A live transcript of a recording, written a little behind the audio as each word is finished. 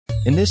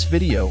In this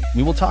video,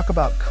 we will talk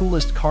about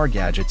coolest car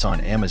gadgets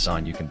on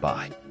Amazon you can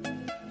buy.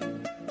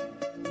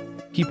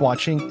 Keep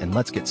watching and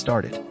let's get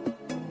started.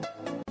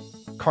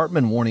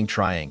 Cartman Warning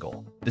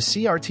Triangle. The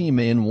CRT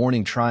main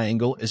warning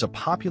triangle is a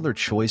popular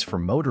choice for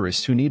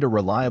motorists who need a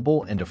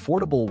reliable and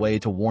affordable way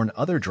to warn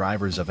other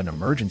drivers of an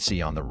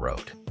emergency on the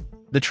road.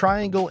 The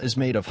triangle is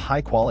made of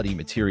high-quality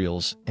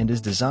materials and is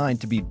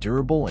designed to be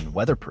durable and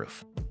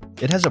weatherproof.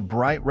 It has a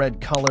bright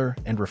red color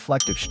and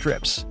reflective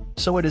strips,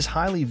 so it is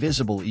highly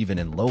visible even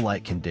in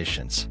low-light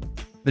conditions.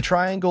 The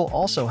triangle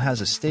also has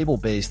a stable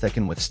base that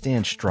can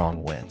withstand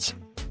strong winds.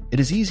 It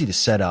is easy to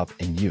set up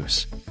and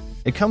use.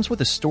 It comes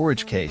with a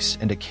storage case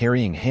and a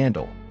carrying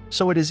handle,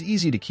 so it is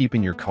easy to keep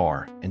in your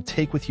car and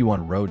take with you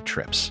on road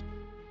trips.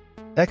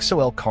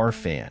 XOL Car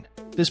Fan.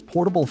 This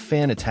portable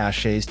fan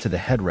attaches to the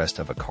headrest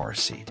of a car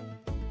seat.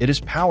 It is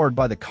powered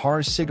by the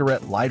car's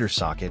cigarette lighter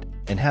socket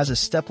and has a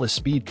stepless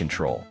speed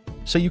control,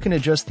 so you can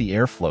adjust the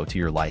airflow to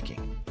your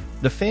liking.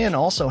 The fan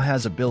also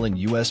has a built-in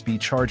USB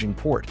charging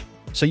port,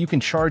 so you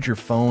can charge your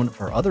phone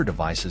or other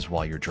devices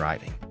while you're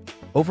driving.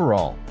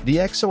 Overall, the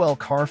XOL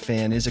Car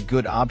Fan is a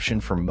good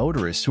option for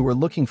motorists who are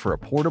looking for a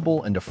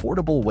portable and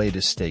affordable way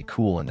to stay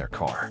cool in their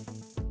car.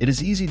 It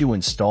is easy to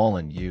install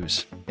and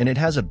use, and it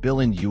has a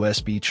built-in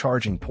USB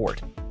charging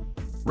port.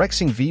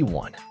 Rexing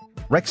V1.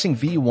 Rexing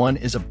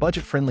V1 is a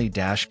budget-friendly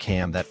dash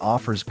cam that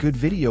offers good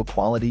video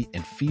quality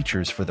and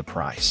features for the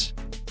price.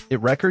 It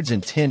records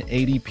in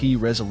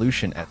 1080p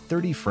resolution at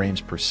 30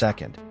 frames per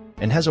second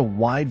and has a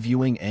wide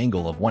viewing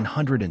angle of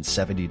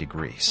 170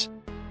 degrees.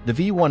 The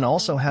V1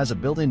 also has a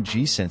built-in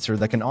G-sensor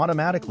that can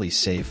automatically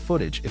save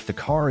footage if the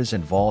car is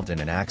involved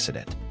in an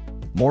accident.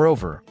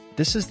 Moreover,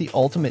 this is the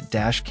ultimate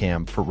dash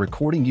cam for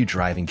recording your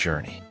driving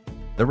journey.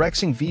 The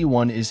Rexing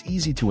V1 is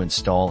easy to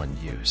install and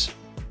use.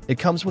 It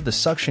comes with a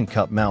suction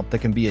cup mount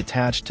that can be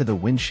attached to the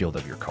windshield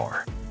of your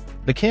car.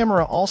 The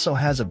camera also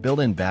has a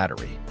built-in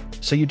battery,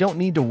 so you don't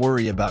need to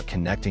worry about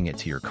connecting it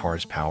to your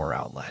car's power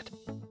outlet.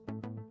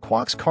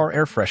 Quox Car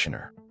Air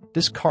Freshener.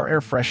 This car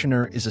air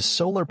freshener is a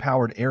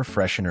solar-powered air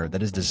freshener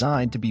that is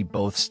designed to be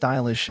both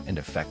stylish and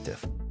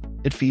effective.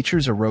 It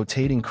features a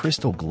rotating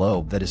crystal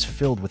globe that is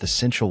filled with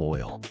essential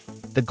oil.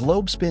 The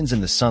globe spins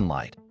in the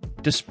sunlight,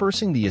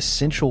 dispersing the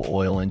essential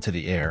oil into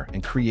the air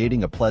and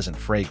creating a pleasant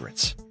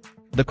fragrance.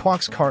 The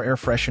Quox Car Air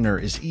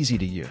Freshener is easy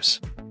to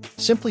use.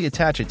 Simply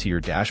attach it to your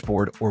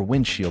dashboard or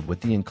windshield with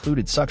the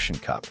included suction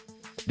cup.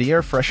 The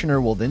air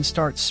freshener will then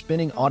start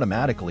spinning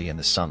automatically in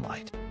the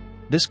sunlight.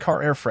 This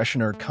car air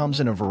freshener comes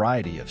in a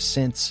variety of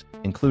scents,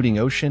 including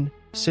ocean,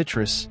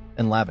 citrus,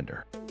 and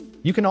lavender.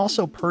 You can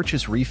also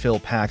purchase refill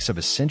packs of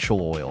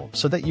essential oil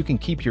so that you can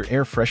keep your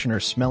air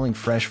freshener smelling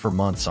fresh for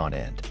months on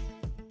end.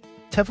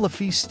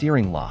 Teflon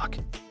Steering Lock.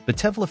 The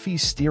Teflon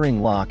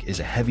Steering Lock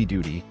is a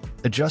heavy-duty,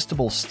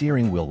 adjustable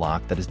steering wheel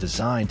lock that is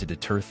designed to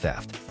deter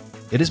theft.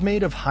 It is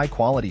made of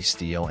high-quality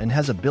steel and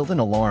has a built-in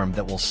alarm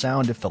that will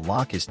sound if the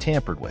lock is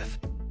tampered with.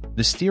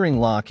 The steering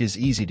lock is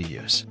easy to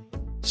use.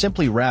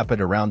 Simply wrap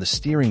it around the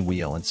steering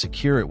wheel and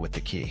secure it with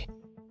the key.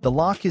 The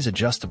lock is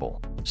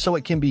adjustable, so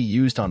it can be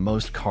used on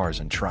most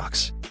cars and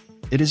trucks.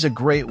 It is a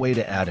great way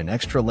to add an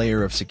extra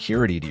layer of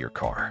security to your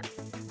car.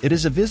 It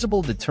is a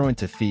visible deterrent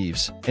to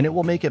thieves, and it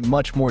will make it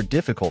much more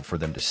difficult for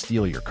them to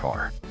steal your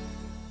car.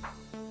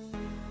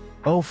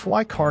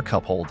 OFY Car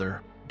Cup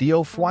Holder. The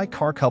OFY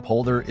Car Cup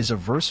Holder is a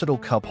versatile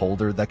cup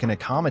holder that can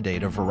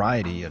accommodate a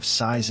variety of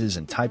sizes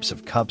and types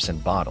of cups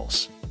and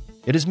bottles.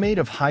 It is made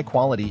of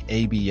high-quality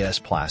ABS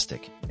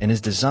plastic and is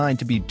designed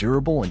to be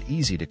durable and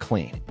easy to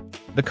clean.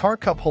 The car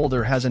cup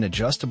holder has an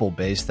adjustable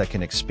base that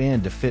can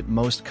expand to fit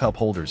most cup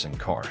holders in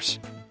cars.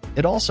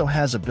 It also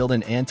has a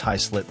built-in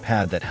anti-slip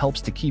pad that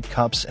helps to keep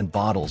cups and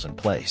bottles in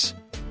place.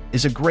 It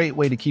is a great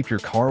way to keep your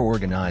car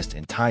organized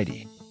and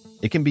tidy.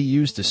 It can be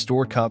used to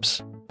store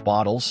cups,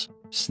 bottles,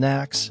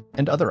 snacks,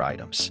 and other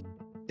items.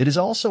 It is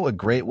also a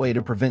great way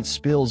to prevent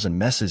spills and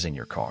messes in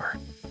your car.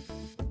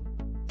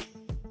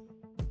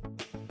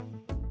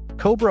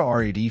 Cobra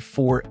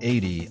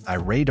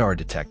RD480i Radar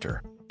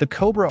Detector. The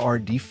Cobra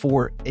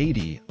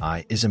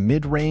RD480i is a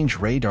mid-range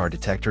radar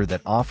detector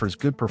that offers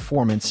good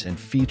performance and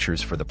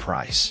features for the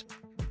price.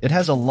 It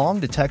has a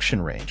long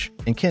detection range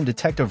and can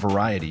detect a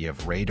variety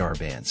of radar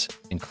bands,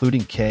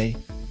 including K,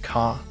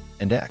 Ka,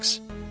 and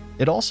X.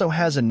 It also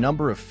has a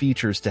number of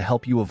features to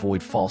help you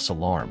avoid false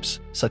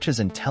alarms, such as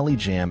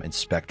IntelliJam and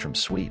Spectrum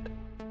Sweep.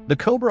 The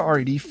Cobra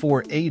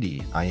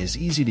RD480i is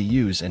easy to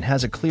use and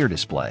has a clear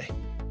display.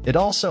 It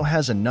also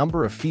has a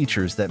number of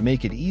features that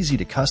make it easy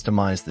to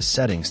customize the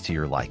settings to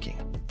your liking.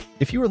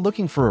 If you are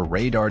looking for a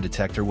radar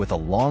detector with a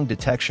long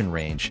detection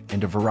range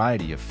and a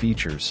variety of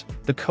features,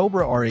 the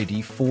Cobra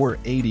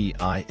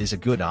RD480i is a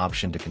good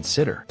option to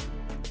consider.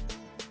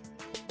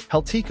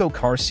 Heltico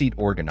Car Seat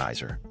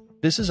Organizer.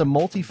 This is a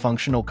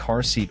multifunctional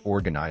car seat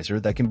organizer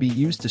that can be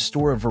used to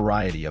store a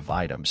variety of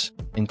items,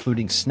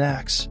 including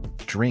snacks,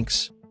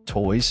 drinks,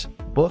 toys,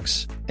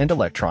 books, and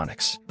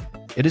electronics.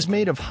 It is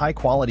made of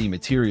high-quality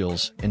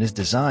materials and is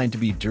designed to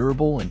be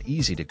durable and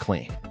easy to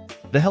clean.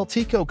 The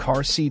Heltico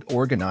car seat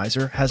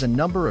organizer has a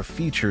number of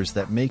features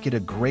that make it a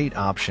great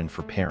option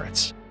for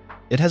parents.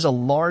 It has a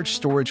large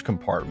storage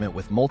compartment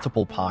with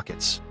multiple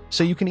pockets,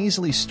 so you can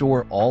easily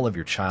store all of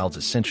your child's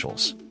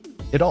essentials.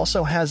 It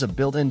also has a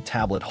built-in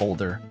tablet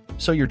holder,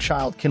 so your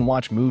child can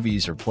watch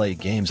movies or play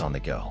games on the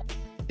go.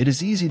 It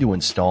is easy to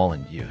install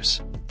and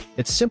use.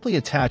 It simply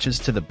attaches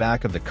to the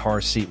back of the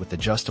car seat with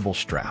adjustable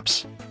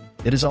straps.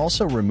 It is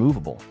also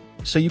removable,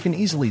 so you can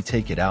easily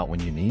take it out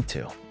when you need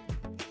to.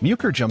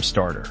 Muker Jump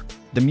Starter.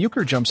 The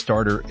Muker Jump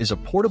Starter is a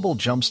portable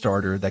jump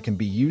starter that can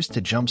be used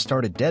to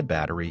jumpstart a dead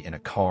battery in a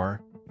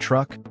car,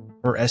 truck,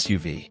 or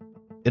SUV.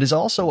 It is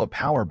also a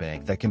power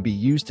bank that can be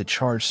used to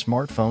charge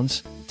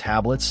smartphones,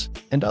 tablets,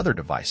 and other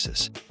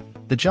devices.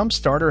 The jump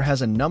starter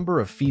has a number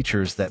of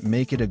features that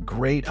make it a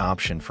great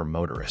option for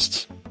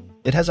motorists.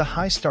 It has a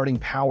high starting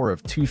power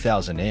of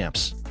 2,000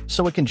 amps,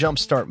 so it can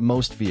jumpstart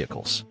most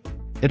vehicles.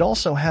 It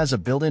also has a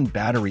built-in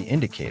battery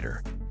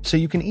indicator, so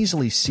you can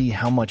easily see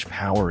how much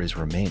power is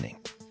remaining.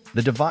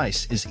 The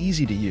device is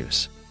easy to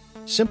use.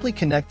 Simply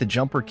connect the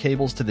jumper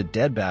cables to the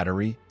dead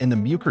battery in the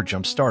Muker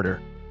Jump Starter,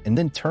 and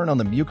then turn on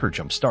the Muker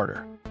Jump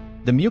Starter.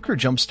 The Muker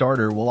Jump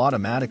Starter will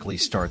automatically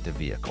start the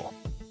vehicle.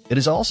 It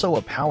is also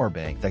a power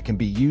bank that can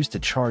be used to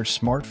charge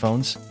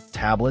smartphones,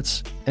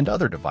 tablets, and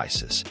other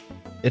devices.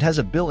 It has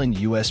a built-in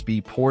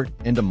USB port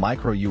and a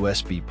micro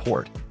USB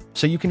port,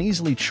 so you can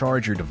easily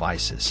charge your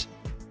devices.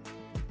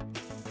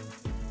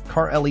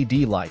 Car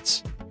LED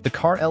lights. The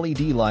car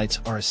LED lights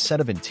are a set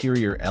of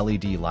interior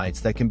LED lights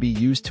that can be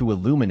used to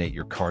illuminate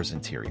your car's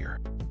interior.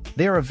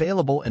 They are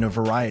available in a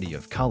variety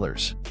of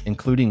colors,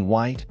 including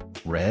white,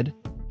 red,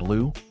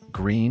 blue,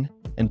 green,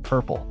 and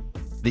purple.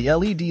 The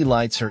LED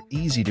lights are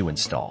easy to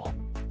install.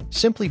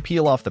 Simply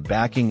peel off the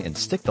backing and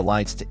stick the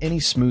lights to any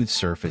smooth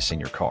surface in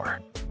your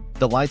car.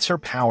 The lights are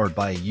powered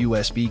by a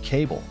USB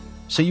cable,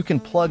 so you can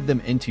plug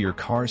them into your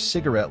car's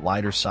cigarette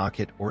lighter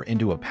socket or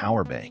into a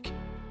power bank.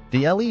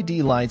 The LED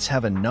lights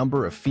have a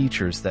number of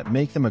features that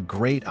make them a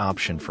great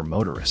option for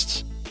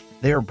motorists.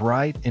 They are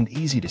bright and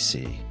easy to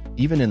see,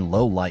 even in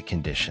low light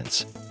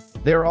conditions.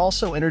 They are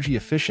also energy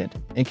efficient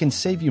and can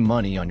save you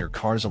money on your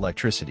car's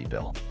electricity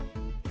bill.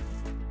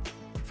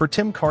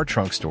 FurTim Car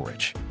Trunk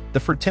Storage. The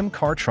FurTim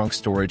Car Trunk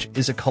Storage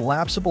is a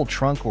collapsible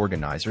trunk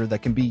organizer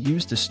that can be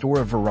used to store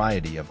a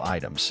variety of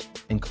items,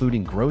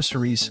 including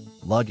groceries,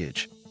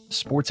 luggage,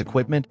 sports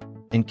equipment,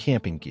 and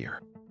camping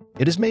gear.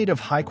 It is made of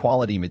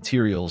high-quality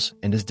materials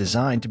and is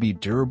designed to be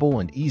durable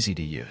and easy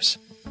to use.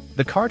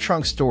 The car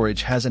trunk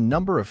storage has a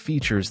number of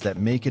features that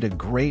make it a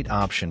great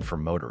option for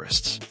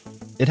motorists.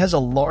 It has a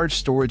large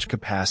storage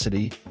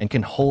capacity and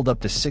can hold up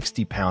to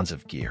 60 pounds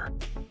of gear.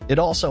 It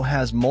also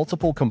has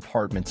multiple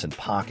compartments and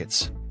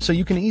pockets, so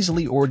you can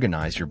easily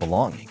organize your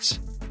belongings.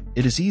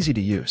 It is easy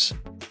to use.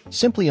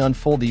 Simply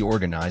unfold the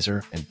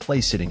organizer and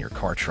place it in your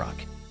car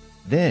trunk.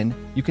 Then,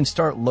 you can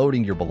start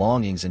loading your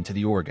belongings into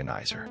the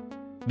organizer.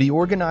 The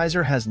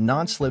organizer has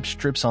non-slip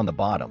strips on the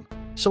bottom,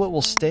 so it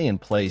will stay in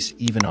place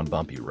even on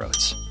bumpy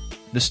roads.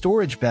 The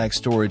storage bag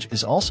storage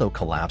is also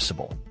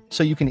collapsible,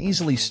 so you can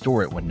easily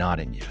store it when not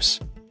in use.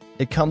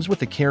 It comes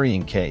with a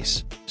carrying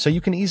case, so you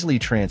can easily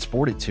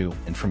transport it to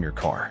and from your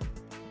car.